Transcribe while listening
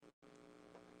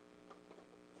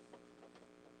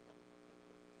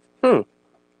Hmm.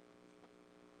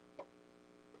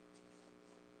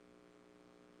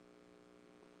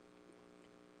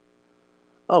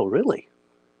 Oh, really?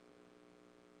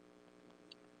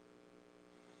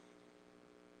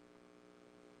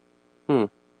 Hmm.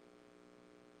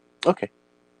 Okay.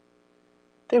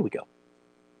 There we go.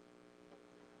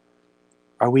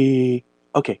 Are we...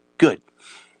 Okay, good.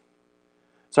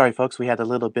 Sorry, folks, we had a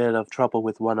little bit of trouble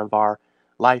with one of our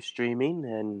live streaming,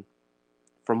 and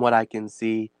from what I can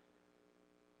see,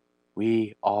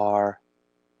 we are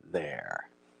there.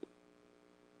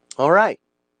 All right.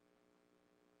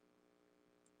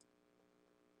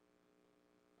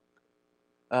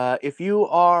 If you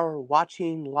are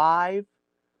watching live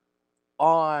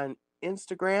on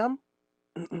Instagram,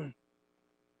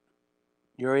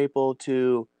 you're able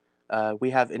to,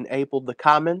 we have enabled the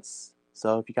comments.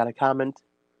 So if you got a comment,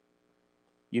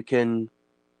 you can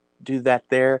do that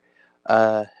there.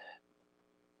 Uh,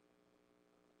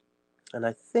 and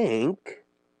I think,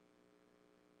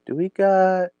 do we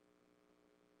got,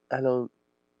 I don't,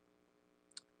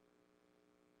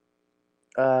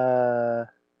 uh,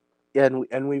 yeah,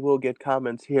 and we will get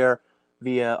comments here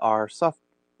via our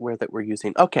software that we're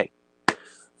using. Okay,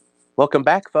 welcome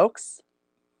back, folks.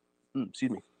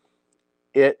 Excuse me.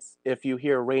 It's, if you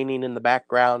hear raining in the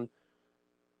background,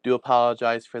 do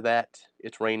apologize for that.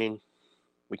 It's raining.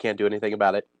 We can't do anything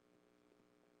about it.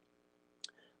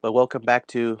 But welcome back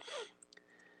to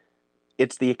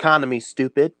It's the Economy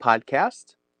Stupid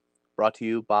podcast, brought to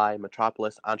you by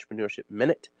Metropolis Entrepreneurship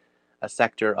Minute, a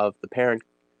sector of the parent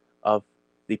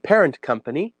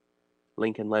company,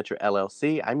 Lincoln Ledger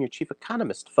LLC. I'm your chief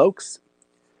economist, folks.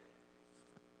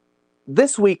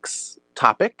 This week's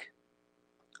topic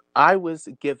I was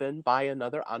given by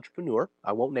another entrepreneur.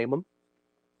 I won't name him.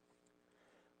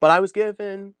 But I was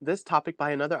given this topic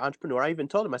by another entrepreneur. I even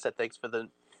told him, I said, thanks for the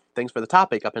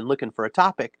topic. I've been looking for a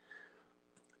topic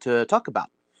to talk about.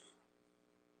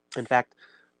 In fact,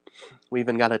 we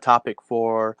even got a topic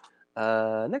for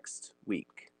next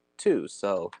week too.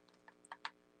 So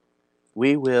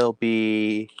we will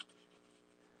be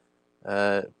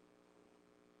hold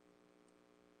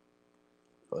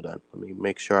on, let me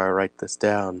make sure I write this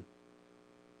down.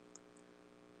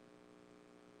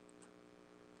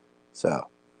 So,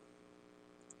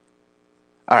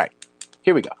 all right,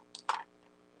 here we go.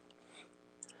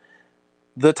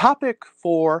 The topic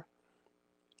for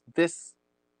this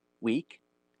week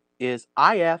is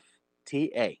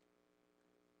IFTA.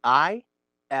 IFTA.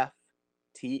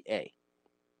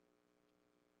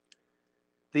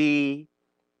 The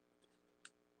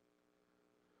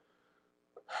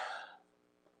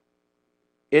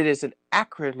It is an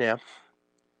acronym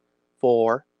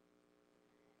for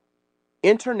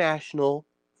International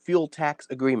Fuel Tax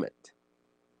Agreement.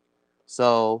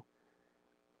 So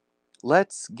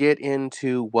let's get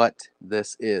into what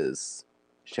this is,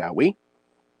 shall we?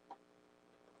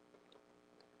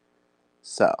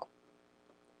 So,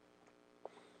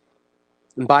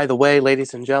 and by the way,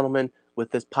 ladies and gentlemen,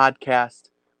 with this podcast,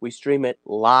 we stream it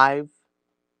live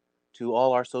to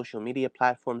all our social media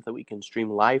platforms that we can stream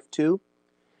live to.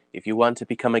 If you want to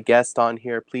become a guest on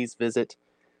here, please visit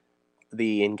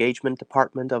the engagement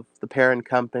department of the parent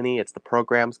company. It's the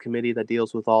programs committee that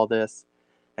deals with all this.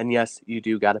 And yes, you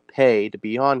do got to pay to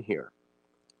be on here.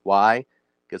 Why?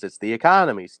 Because it's the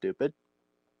economy, stupid.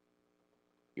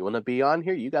 You want to be on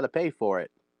here, you got to pay for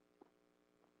it.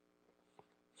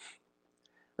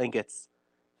 I think it's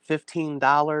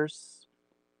 $15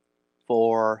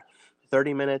 for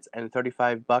 30 minutes and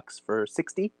 $35 for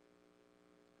 60.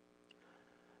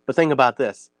 But think about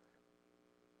this.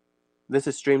 This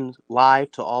is streamed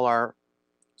live to all our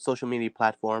social media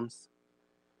platforms.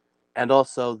 And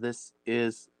also, this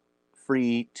is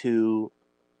free to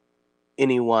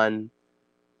anyone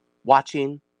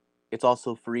watching. It's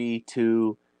also free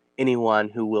to anyone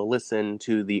who will listen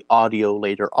to the audio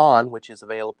later on, which is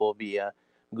available via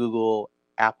Google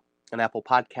and Apple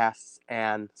Podcasts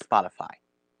and Spotify.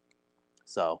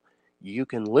 So you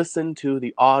can listen to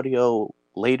the audio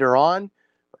later on,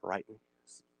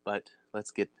 but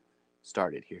let's get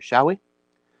started here, shall we?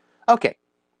 Okay.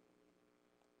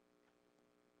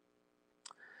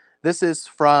 This is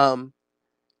from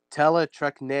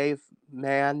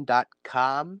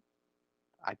teletrucknaveman.com.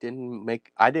 I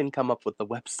didn't come up with the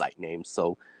website name,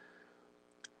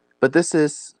 but this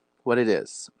is what it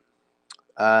is.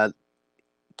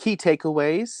 Key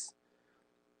takeaways.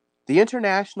 The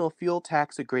International Fuel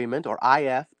Tax Agreement, or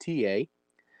IFTA,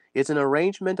 is an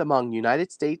arrangement among the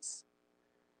United States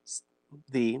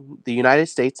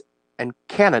and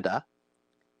Canada.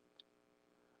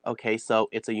 Okay, so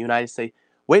it's a United States.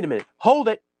 Wait a minute. Hold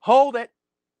it. Hold it.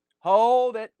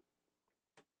 Hold it.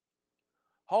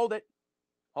 Hold it.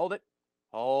 Hold it.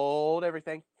 Hold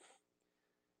everything.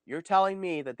 You're telling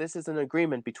me that this is an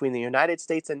agreement between the United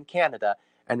States and Canada,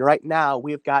 and right now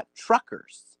we've got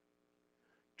truckers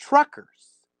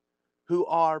who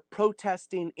are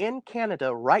protesting in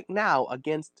Canada right now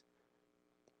against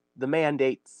the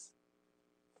mandates.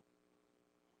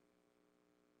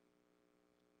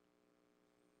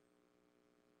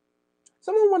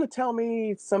 Someone want to tell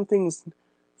me something's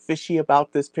fishy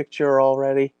about this picture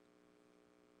already?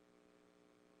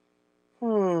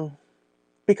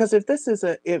 Because if this is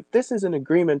an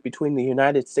agreement between the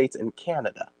United States and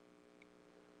Canada,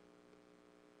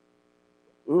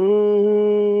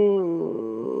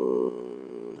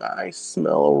 I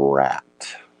smell a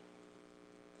rat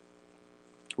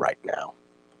right now.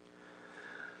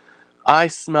 I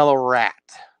smell a rat.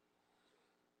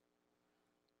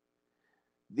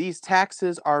 These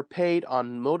taxes are paid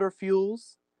on motor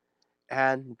fuels,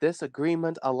 and this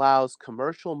agreement allows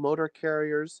commercial motor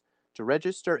carriers to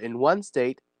register in one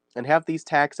state and have these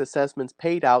tax assessments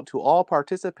paid out to all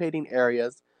participating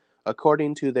areas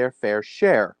according to their fair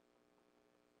share.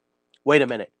 Wait a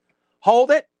minute.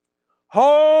 Hold it.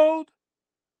 Hold.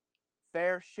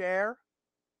 Fair share.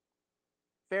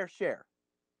 Fair share.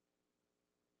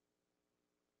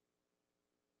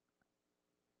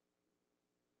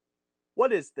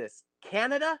 What is this?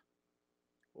 Canada?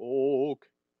 Oh,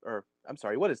 or I'm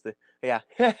sorry, what is the yeah?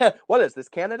 What is this?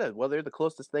 Canada? Well, they're the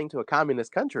closest thing to a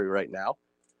communist country right now.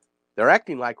 They're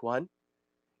acting like one.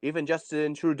 Even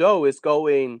Justin Trudeau is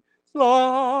going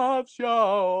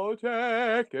Slavsha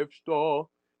Ifta.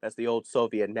 That's the old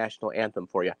Soviet national anthem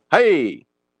for you. Hey!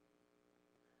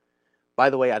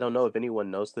 By the way, I don't know if anyone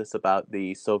knows this about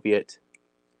the Soviet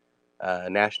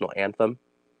national anthem.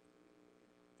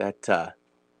 That,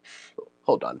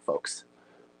 hold on, folks.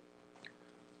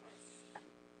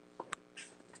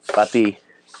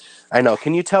 I know,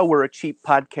 can you tell we're a cheap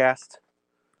podcast?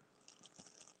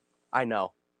 I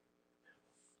know.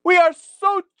 We are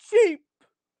so cheap!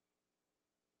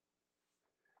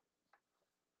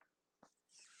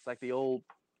 It's like the old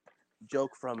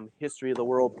joke from History of the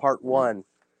World Part 1.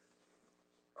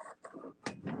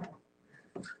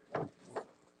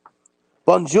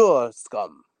 Bonjour,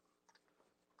 scum.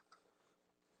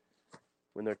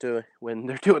 When they're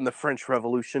doing the French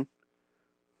Revolution.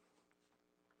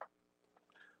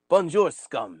 Bonjour,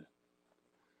 scum.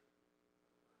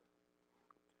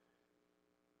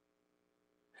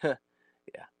 Yeah.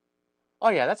 Oh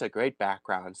yeah, that's a great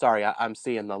background. Sorry, I'm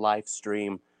seeing the live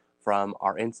stream from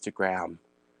our Instagram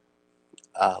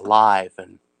live,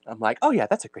 and I'm like, oh yeah,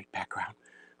 that's a great background.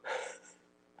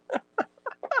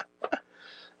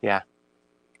 Yeah.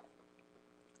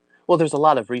 Well, there's a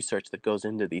lot of research that goes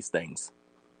into these things.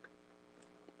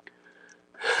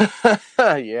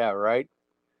 Yeah, right?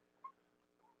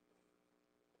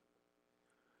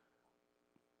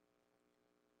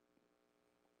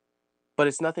 But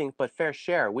it's nothing but fair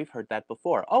share. We've heard that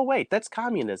before. Oh, wait, that's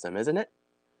communism, isn't it?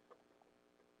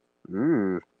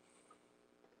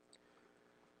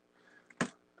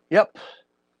 Yep.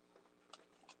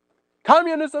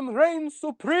 Communism reigns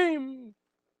supreme.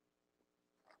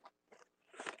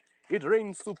 It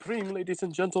reigns supreme, ladies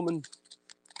and gentlemen.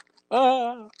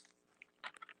 I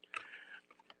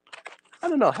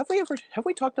don't know. Have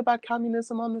we talked about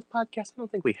communism on this podcast? I don't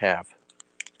think we have.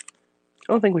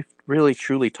 I don't think we've really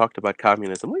truly talked about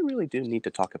communism. We really do need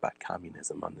to talk about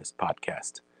communism on this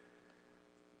podcast.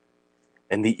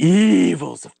 And the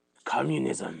evils of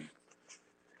communism.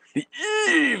 The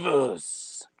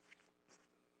evils.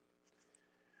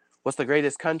 What's the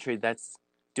greatest country that's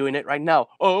doing it right now?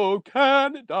 Oh,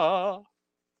 Canada.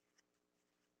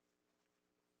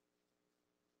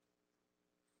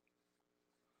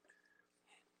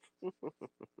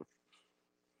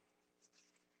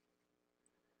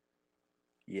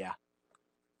 Yeah.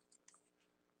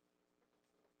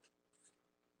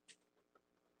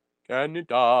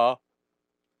 Canada.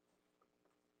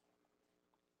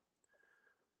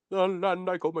 The land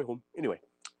I call my home. Anyway.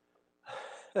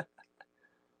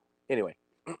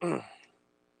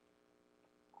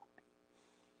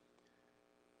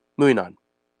 Moving on.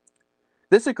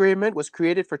 This agreement was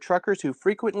created for truckers who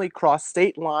frequently cross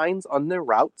state lines on their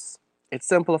routes. It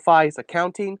simplifies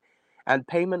accounting and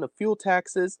payment of fuel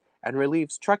taxes and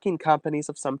relieves trucking companies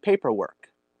of some paperwork.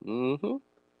 So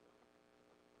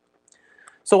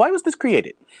why was this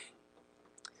created?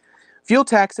 Fuel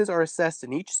taxes are assessed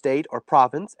in each state or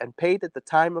province and paid at the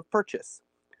time of purchase.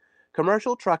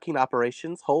 Commercial trucking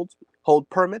operations hold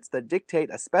permits that dictate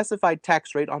a specified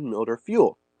tax rate on motor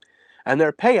fuel, and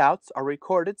their payouts are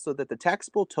recorded so that the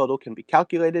taxable total can be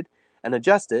calculated and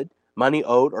adjusted, money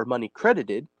owed or money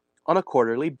credited, on a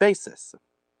quarterly basis.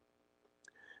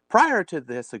 Prior to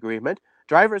this agreement,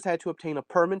 drivers had to obtain a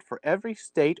permit for every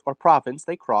state or province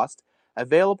they crossed,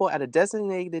 available at a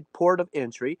designated port of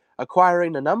entry.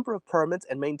 Acquiring a number of permits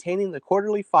and maintaining the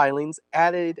quarterly filings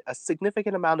added a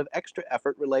significant amount of extra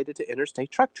effort related to interstate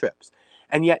truck trips.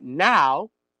 And yet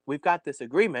now we've got this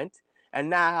agreement, and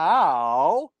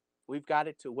now we've got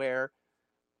it to where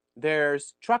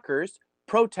there's truckers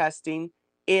protesting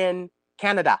in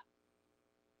Canada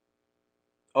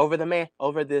over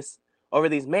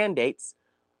these mandates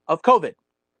of COVID.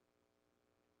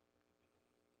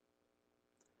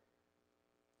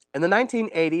 In the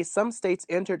 1980s, some states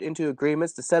entered into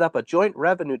agreements to set up a joint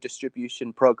revenue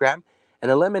distribution program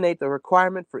and eliminate the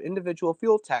requirement for individual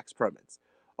fuel tax permits.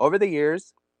 Over the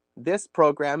years, this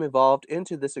program evolved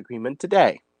into this agreement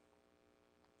today.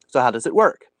 So how does it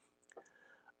work?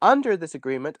 Under this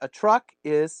agreement, a truck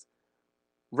is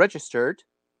registered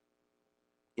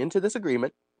into this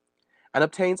agreement and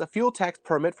obtains a fuel tax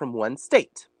permit from one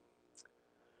state.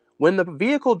 When the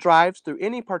vehicle drives through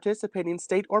any participating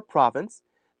state or province,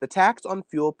 the tax on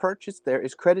fuel purchased there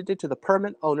is credited to the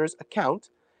permit owner's account.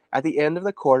 At the end of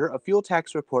the quarter, a fuel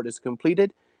tax report is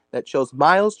completed that shows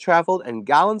miles traveled and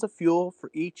gallons of fuel for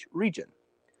each region.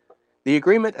 The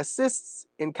agreement assists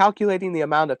in calculating the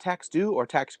amount of tax due or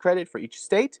tax credit for each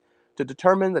state, to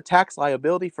determine the tax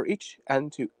liability for each,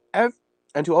 and to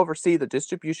oversee the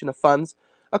distribution of funds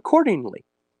accordingly.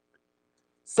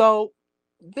 So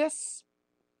this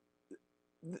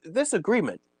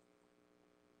agreement,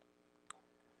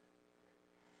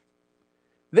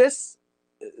 this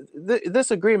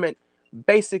agreement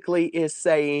basically is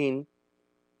saying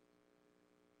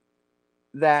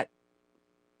that,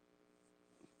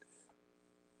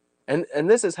 and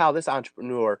this is how this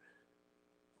entrepreneur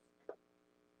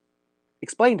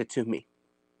explained it to me,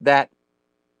 that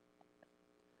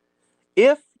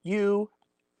if you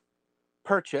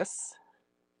purchase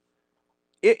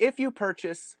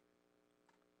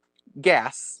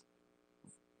gas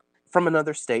from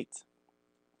another state,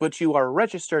 but you are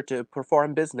registered to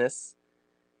perform business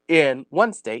in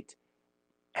one state,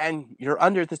 and you're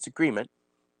under this agreement,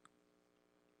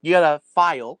 you gotta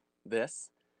file this,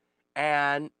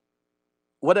 and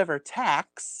whatever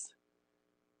tax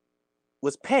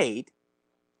was paid,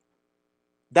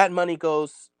 that money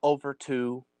goes over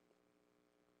to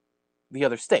the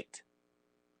other state.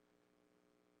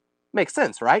 Makes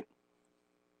sense, right?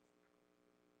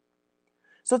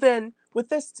 So then, with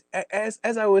this, as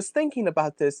I was thinking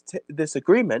about this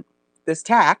agreement, this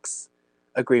tax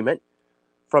agreement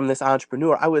from this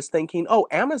entrepreneur, I was thinking, oh,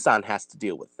 Amazon has to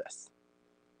deal with this,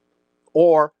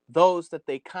 or those that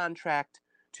they contract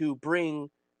to bring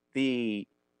the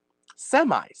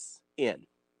semis in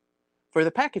for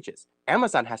the packages.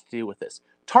 Amazon has to deal with this.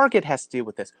 Target has to deal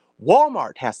with this.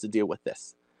 Walmart has to deal with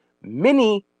this.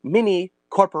 Many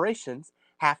corporations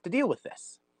have to deal with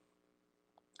this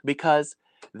because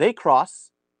they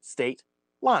cross state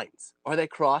lines, or they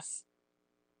cross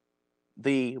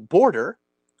the border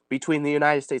between the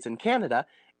United States and Canada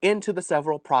into the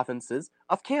several provinces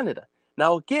of Canada.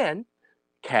 Now again,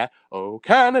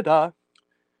 Canada,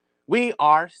 we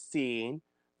are seeing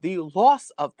the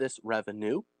loss of this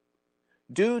revenue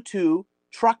due to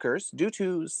truckers, due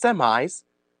to semis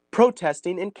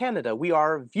protesting in Canada. We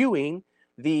are viewing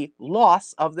the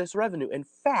loss of this revenue. In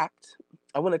fact,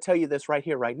 I want to tell you this right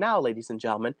here, right now, ladies and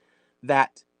gentlemen,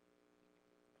 that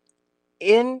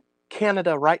in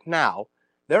Canada right now,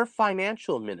 their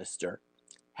financial minister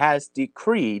has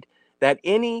decreed that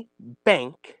any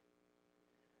bank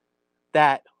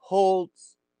that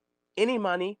holds any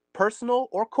money, personal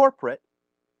or corporate,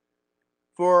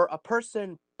 for a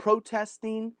person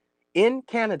protesting in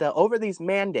Canada over these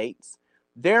mandates,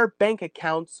 their bank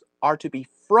accounts are to be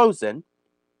frozen,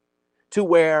 to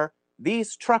where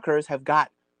these truckers have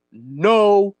got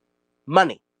no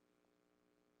money.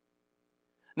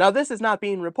 Now, this is not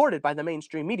being reported by the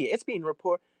mainstream media. It's being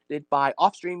reported by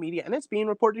off-stream media, and it's being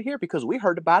reported here because we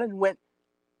heard about it and went,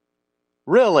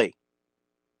 really?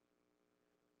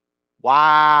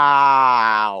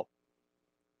 Wow.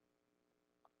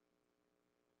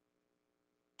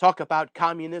 Talk about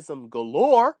communism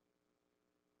galore.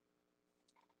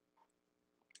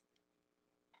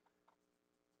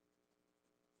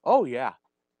 Oh yeah.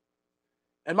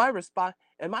 And my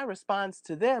response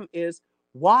to them is,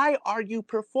 why are you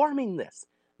performing this?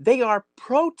 They are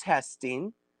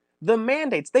protesting the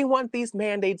mandates. They want these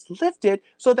mandates lifted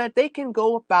so that they can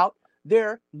go about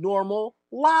their normal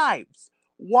lives.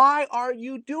 Why are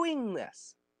you doing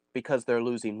this? Because they're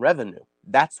losing revenue.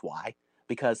 That's why.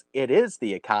 Because it is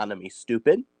the economy,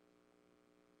 stupid.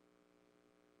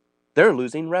 They're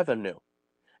losing revenue.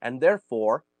 And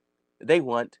therefore, they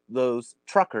want those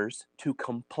truckers to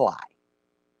comply.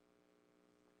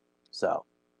 So,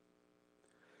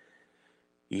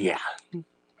 yeah.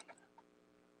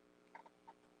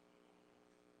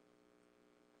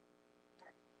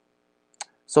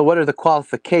 So what are the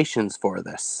qualifications for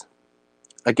this?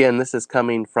 Again, this is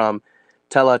coming from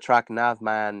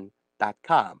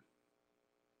teletrucknavman.com.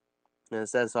 And it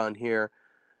says on here,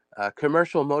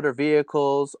 commercial motor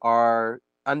vehicles are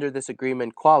under this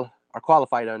agreement are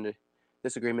qualified under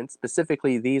this agreement.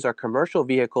 Specifically, these are commercial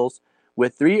vehicles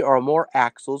with 3 or more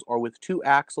axles or with 2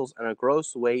 axles and a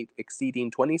gross weight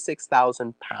exceeding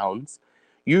 26,000 pounds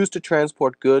used to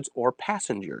transport goods or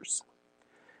passengers.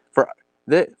 For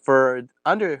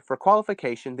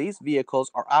qualification, these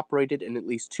vehicles are operated in at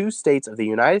least 2 states of the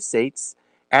United States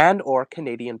and or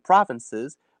Canadian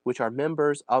provinces which are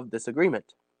members of this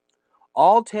agreement.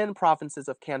 All 10 provinces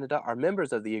of Canada are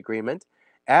members of the agreement,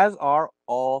 as are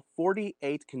all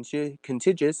 48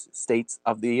 contiguous states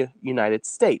of the United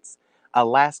States.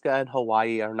 Alaska and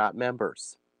Hawaii are not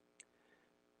members.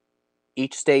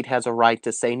 Each state has a right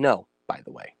to say no, by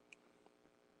the way.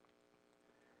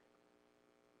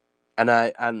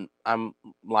 And I'm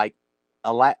like,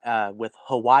 with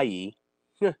Hawaii,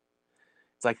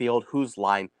 it's like the old Who's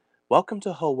line. Welcome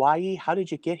to Hawaii. How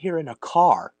did you get here in a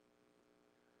car?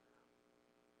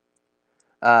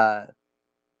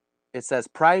 It says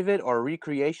private or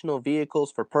recreational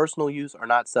vehicles for personal use are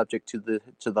not subject to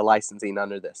the licensing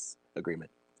under this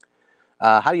agreement.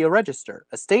 How do you register?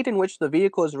 A state in which the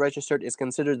vehicle is registered is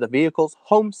considered the vehicle's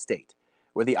home state,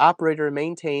 where the operator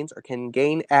maintains or can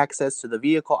gain access to the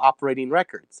vehicle operating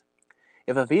records.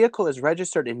 If a vehicle is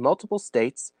registered in multiple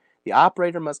states, the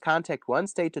operator must contact one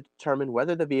state to determine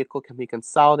whether the vehicle can be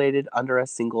consolidated under a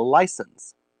single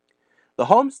license. The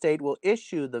home state will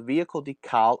issue the vehicle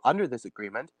decal under this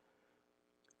agreement.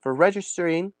 For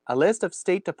registering, a list of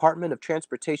State Department of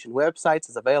Transportation websites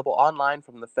is available online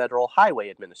from the Federal Highway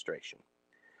Administration.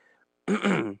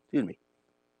 Excuse me.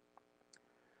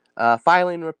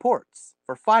 Filing reports.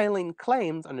 For filing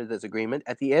claims under this agreement,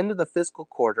 at the end of the fiscal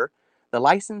quarter, the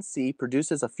licensee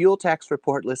produces a fuel tax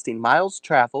report listing miles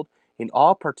traveled in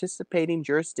all participating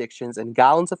jurisdictions and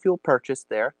gallons of fuel purchased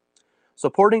there.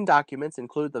 Supporting documents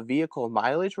include the vehicle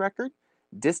mileage record,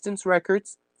 distance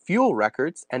records, fuel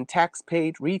records, and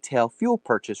tax-paid retail fuel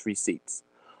purchase receipts.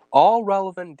 All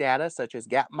relevant data, such as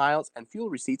gap miles and fuel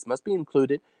receipts, must be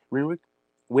included when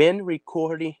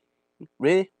reporting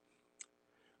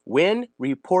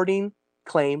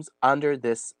claims under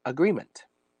this agreement.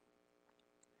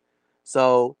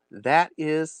 So that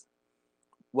is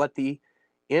what the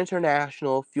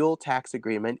International Fuel Tax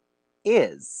Agreement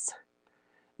is.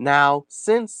 Now,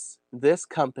 since this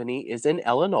company is in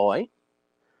Illinois,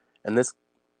 and this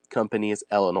company is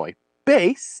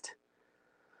Illinois-based,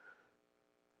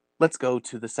 let's go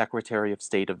to the Secretary of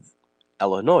State of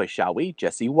Illinois, shall we?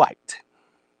 Jesse White.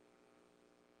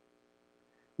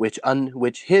 Which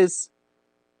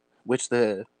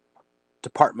the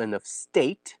Department of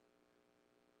State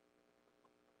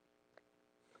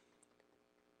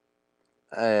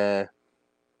and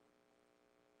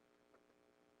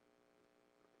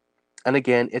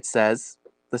again, it says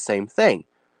the same thing.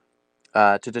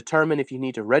 To determine if you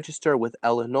need to register with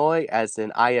Illinois as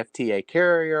an IFTA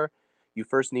carrier, you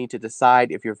first need to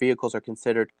decide if your vehicles are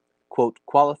considered, quote,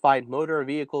 qualified motor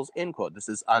vehicles, end quote. This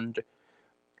is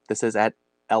at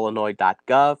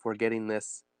illinois.gov. We're getting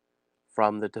this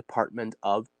from the Department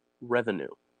of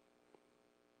Revenue.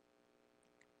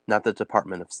 Not the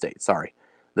Department of State, sorry.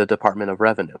 The Department of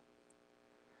Revenue.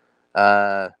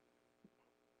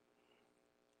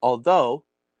 Although,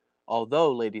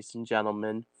 ladies and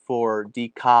gentlemen, for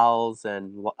decals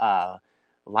and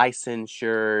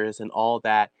licensures and all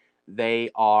that, they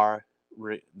are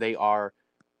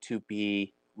to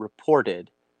be reported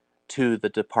to the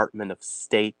Department of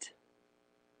State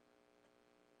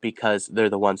because they're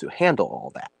the ones who handle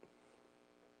all that.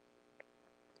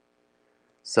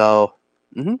 So,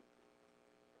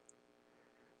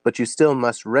 but you still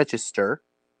must register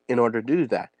in order to do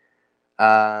that.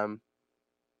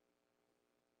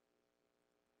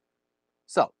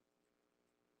 So,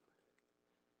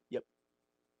 yep.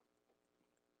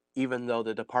 Even though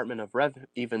the Department of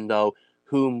even though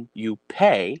whom you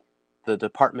pay, the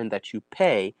department that you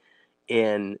pay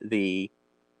in the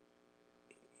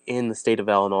state of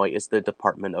Illinois is the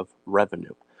Department of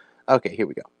Revenue. Okay, here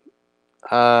we go.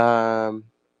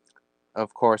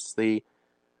 Of course, the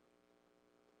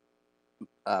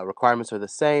requirements are the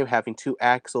same, having 2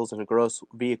 axles and a gross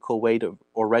vehicle weight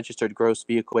or registered gross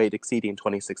vehicle weight exceeding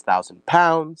 26,000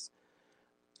 pounds,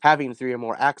 having 3 or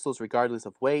more axles regardless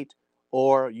of weight,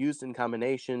 or used in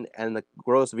combination, and the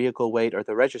gross vehicle weight or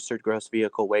the registered gross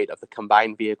vehicle weight of the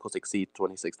combined vehicles exceeds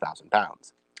 26,000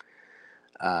 pounds.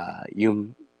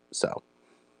 So,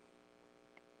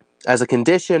 as a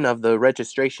condition of the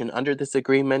registration under this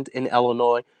agreement in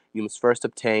Illinois, you must first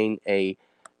obtain a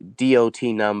DOT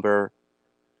number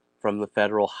from the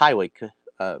Federal Highway.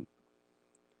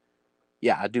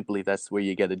 Yeah, I do believe that's where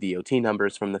you get the DOT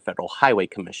numbers from the Federal Highway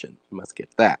Commission. You must get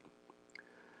that.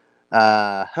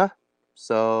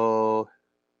 So,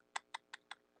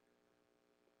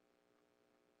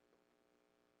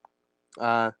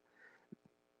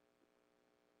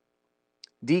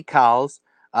 decals.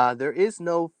 There is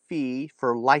no fee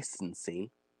for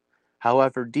licensing.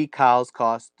 However, decals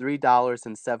cost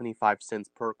 $3.75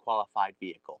 per qualified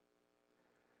vehicle.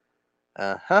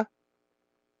 Uh-huh.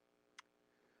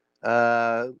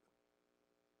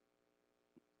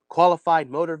 Qualified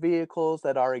motor vehicles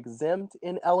that are exempt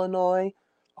in Illinois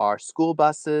are school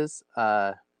buses.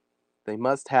 They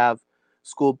must have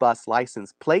school bus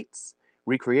license plates.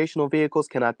 Recreational vehicles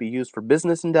cannot be used for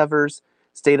business endeavors.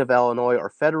 State of Illinois or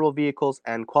federal vehicles,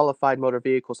 and qualified motor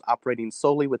vehicles operating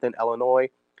solely within Illinois,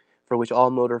 for which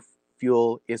all motor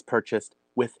fuel is purchased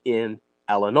within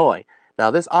Illinois.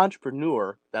 Now, this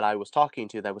entrepreneur that I was talking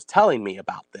to that was telling me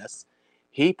about this,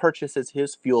 he purchases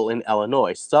his fuel in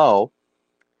Illinois. So,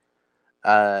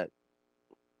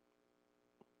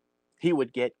 he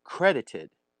would get credited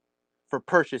for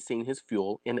purchasing his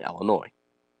fuel in Illinois.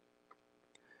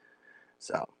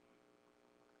 So,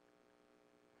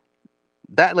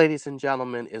 that, ladies and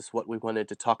gentlemen, is what we wanted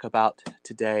to talk about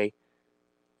today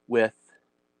with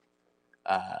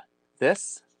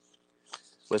this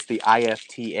was the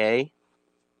IFTA.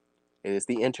 It is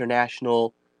the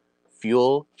International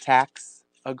Fuel Tax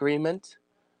Agreement,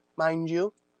 mind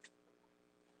you.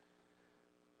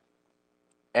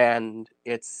 And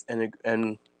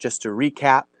and just to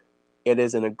recap, it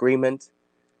is an agreement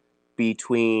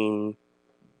between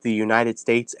the United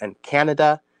States and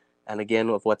Canada. And again,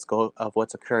 of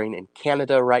what's occurring in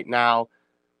Canada right now,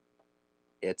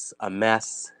 it's a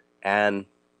mess. And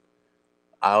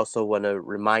I also want to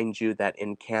remind you that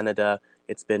in Canada,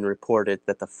 it's been reported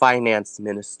that the finance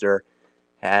minister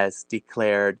has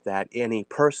declared that any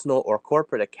personal or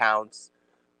corporate accounts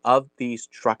of these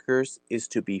truckers is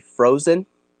to be frozen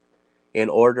in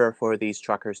order for these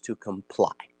truckers to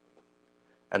comply.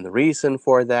 And the reason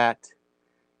for that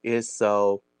is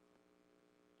so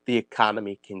the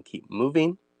economy can keep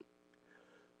moving,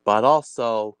 but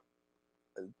also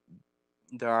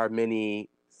there are many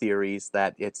theories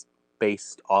that it's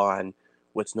based on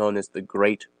what's known as the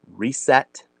Great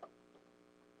Reset,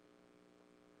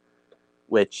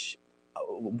 which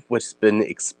what's been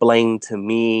explained to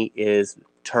me is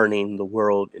turning the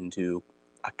world into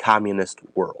a communist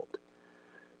world.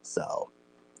 So,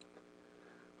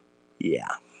 yeah.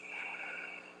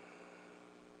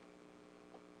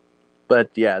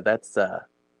 But yeah, that's the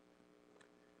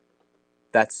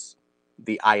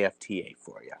IFTA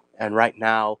for you. And right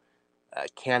now,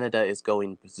 Canada is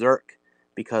going berserk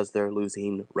because they're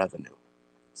losing revenue.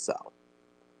 So,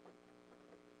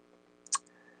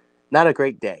 not a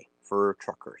great day for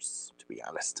truckers, to be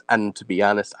honest. And to be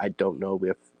honest, I don't know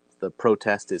if the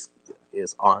protest is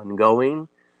ongoing.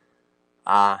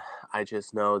 I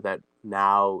just know that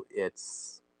now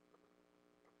it's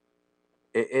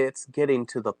getting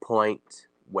to the point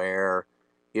where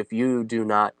if you do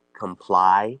not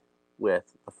comply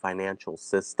with the financial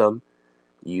system,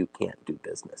 you can't do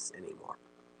business anymore.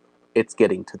 It's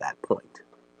getting to that point.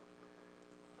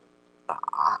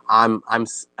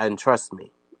 And trust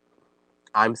me,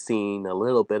 I'm seeing a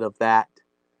little bit of that.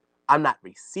 I'm not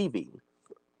receiving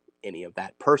any of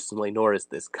that personally, nor is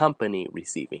this company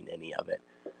receiving any of it.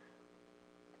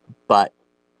 But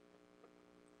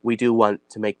we do want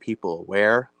to make people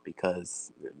aware,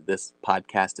 because this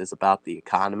podcast is about the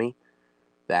economy,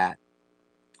 that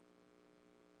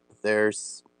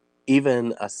there's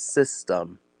even a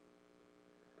system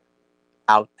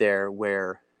out there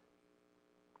where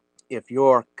if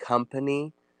your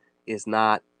company is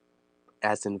not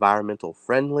as environmental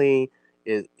friendly,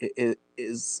 it's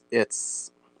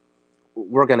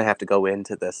we're going to have to go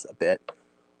into this a bit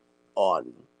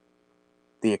on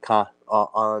the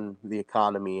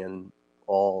economy and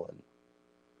all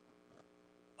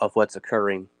of what's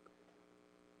occurring.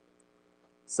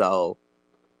 So,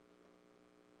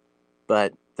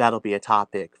 but that'll be a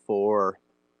topic for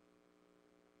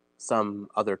some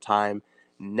other time.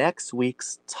 Next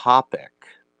week's topic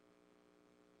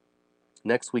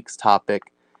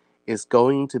is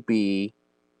going to be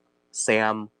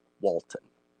Sam Walton.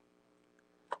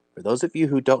 For those of you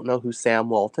who don't know who Sam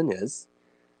Walton is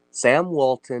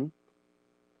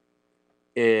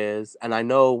is, and I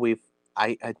know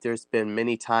there's been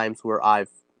many times where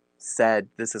I've said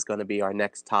this is going to be our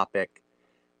next topic,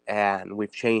 and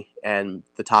we've changed, and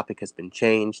the topic has been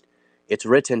changed. It's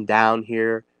written down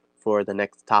here for the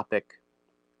next topic.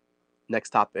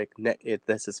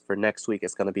 This is for next week.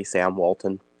 It's going to be Sam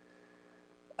Walton.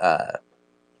 And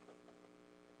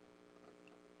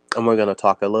we're going to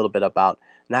talk a little bit about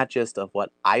not just of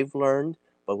what I've learned,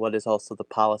 but what is also the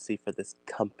policy for this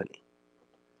company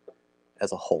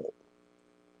as a whole.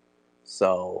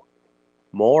 So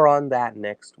more on that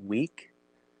next week.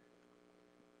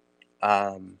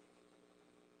 Let's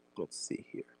see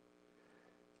here.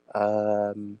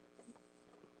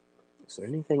 Is there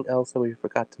anything else that we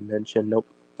forgot to mention? Nope,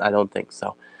 I don't think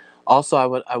so. Also, I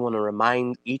want to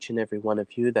remind each and every one of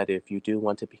you that if you do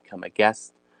want to become a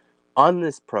guest on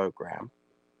this program,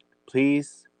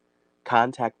 please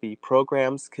contact the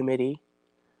programs committee,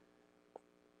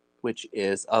 which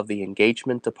is of the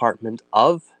engagement department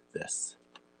of the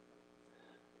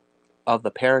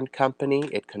parent company.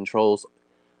 It controls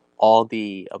all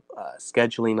the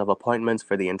scheduling of appointments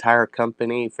for the entire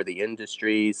company, for the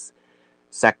industries,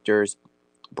 sectors,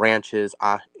 branches,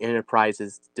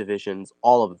 enterprises, divisions,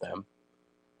 all of them.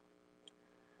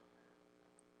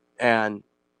 And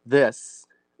this,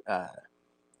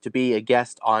 to be a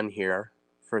guest on here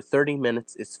for 30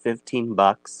 minutes is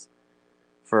 $15.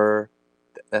 For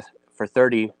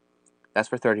 30, that's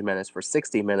for 30 minutes. For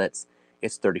 60 minutes,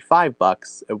 it's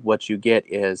 $35. What you get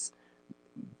is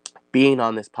being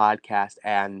on this podcast,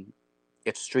 and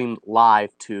it's streamed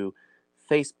live to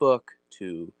Facebook,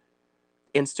 to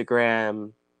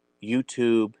Instagram,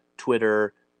 YouTube,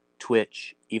 Twitter,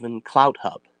 Twitch, even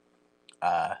CloutHub.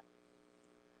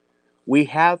 We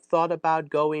have thought about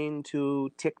going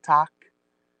to TikTok.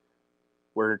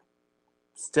 We're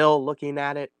still looking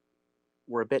at it.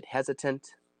 We're a bit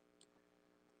hesitant.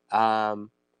 We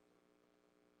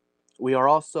are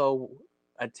also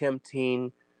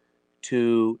attempting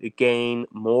to gain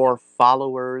more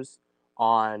followers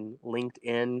on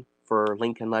LinkedIn for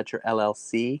Lincoln Ledger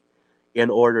LLC in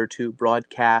order to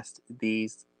broadcast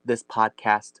this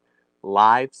podcast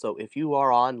live. So if you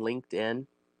are on LinkedIn,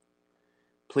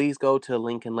 please go to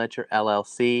Lincoln Ledger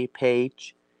LLC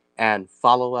page and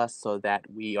follow us so that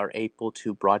we are able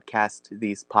to broadcast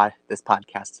this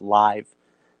podcast live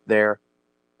there.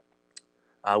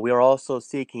 We are also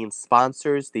seeking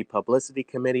sponsors. The publicity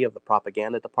committee of the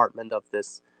propaganda department of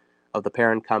the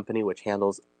parent company, which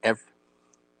handles the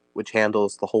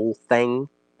whole thing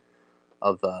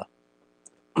of the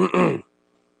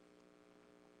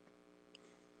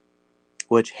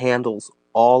which handles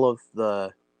all of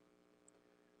the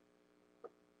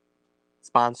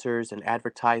sponsors and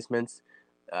advertisements.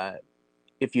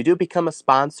 If you do become a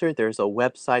sponsor, there's a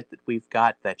website that we've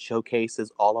got that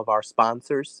showcases all of our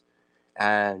sponsors,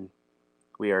 and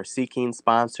we are seeking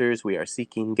sponsors. We are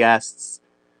seeking guests.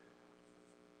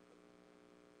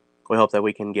 We hope that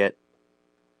we can get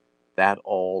that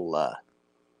all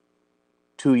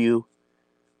to you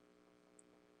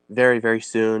very, very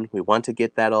soon. We want to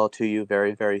get that all to you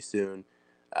very, very soon.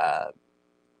 The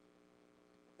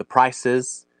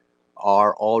prices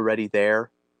are already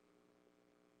there.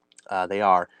 They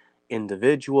are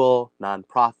individual,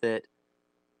 nonprofit,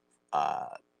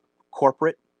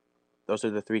 corporate. Those are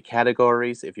the three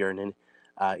categories. If you're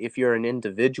an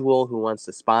individual who wants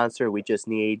to sponsor, we just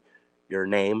need your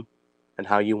name and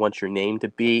how you want your name to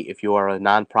be. If you are a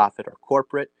nonprofit or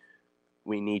corporate,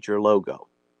 we need your logo.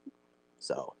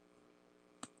 So,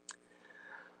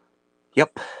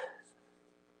 yep.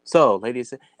 So,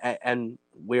 ladies, and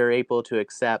we're able to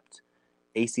accept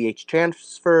ACH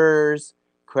transfers,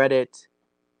 credit,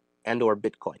 and or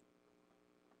Bitcoin.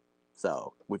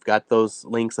 So we've got those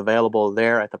links available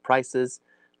there at the prices.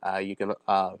 You can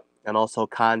and also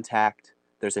contact.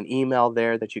 There's an email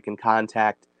there that you can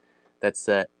contact. That's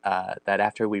that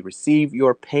after we receive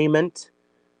your payment,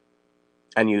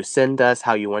 and you send us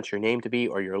how you want your name to be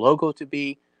or your logo to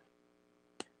be,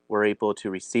 we're able to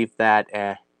receive that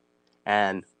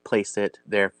and place it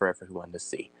there for everyone to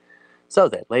see. So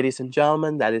then, ladies and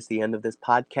gentlemen, that is the end of this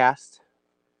podcast.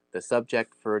 The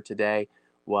subject for today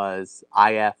was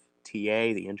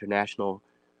IFTA, the International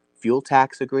Fuel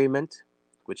Tax Agreement,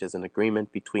 which is an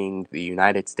agreement between the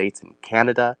United States and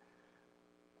Canada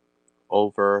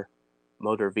over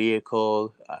motor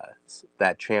vehicles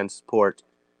that transport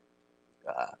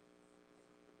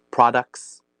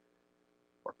products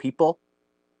or people,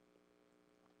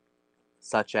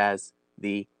 such as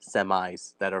the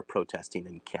semis that are protesting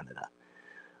in Canada.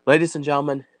 Ladies and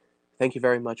gentlemen, thank you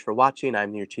very much for watching.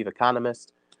 I'm your chief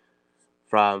economist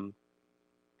from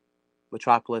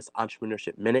Metropolis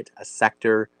Entrepreneurship Minute, a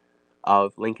sector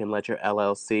of Lincoln Ledger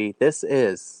LLC. This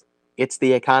is It's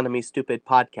the Economy Stupid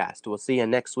podcast. We'll see you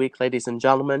next week, ladies and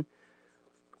gentlemen.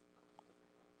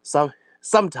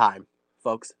 Sometime,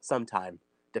 folks, sometime,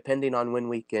 depending on when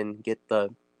we can get the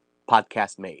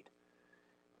podcast made.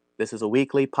 This is a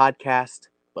weekly podcast,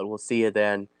 but we'll see you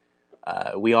then.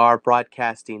 We are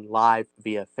broadcasting live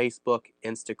via Facebook,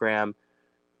 Instagram,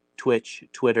 Twitch,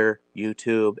 Twitter,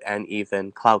 YouTube, and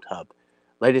even CloutHub.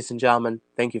 Ladies and gentlemen,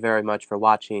 thank you very much for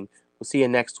watching. We'll see you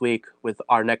next week with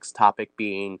our next topic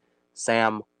being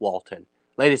Sam Walton.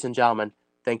 Ladies and gentlemen,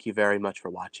 thank you very much for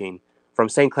watching. From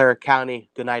St. Clair County,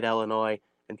 good night, Illinois,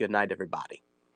 and good night, everybody.